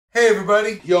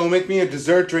everybody. Yo, make me a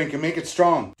dessert drink and make it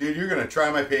strong. Dude, you're gonna try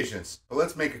my patience, but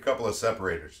let's make a couple of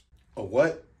separators. A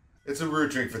what? It's a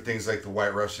root drink for things like the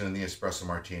White Russian and the Espresso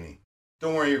Martini.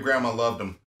 Don't worry, your grandma loved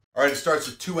them. All right, it starts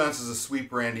with 2 ounces of sweet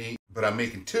brandy, but I'm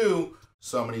making 2,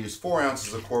 so I'm gonna use 4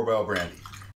 ounces of Korbel brandy.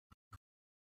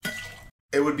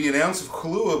 It would be 1 ounce of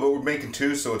Kahlua, but we're making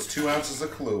 2, so it's 2 ounces of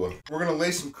Kahlua. We're gonna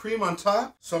lay some cream on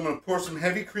top, so I'm gonna pour some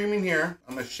heavy cream in here.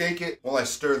 I'm gonna shake it while I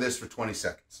stir this for 20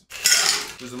 seconds.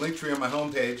 There's a link tree on my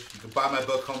homepage. You can buy my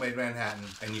book, Homemade Manhattan,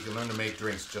 and you can learn to make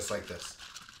drinks just like this.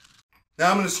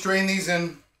 Now I'm gonna strain these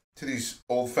in to these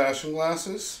old-fashioned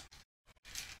glasses.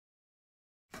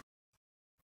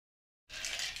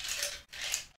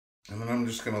 And then I'm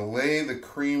just gonna lay the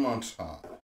cream on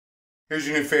top. Here's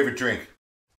your new favorite drink.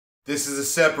 This is a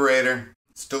separator.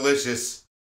 It's delicious.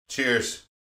 Cheers.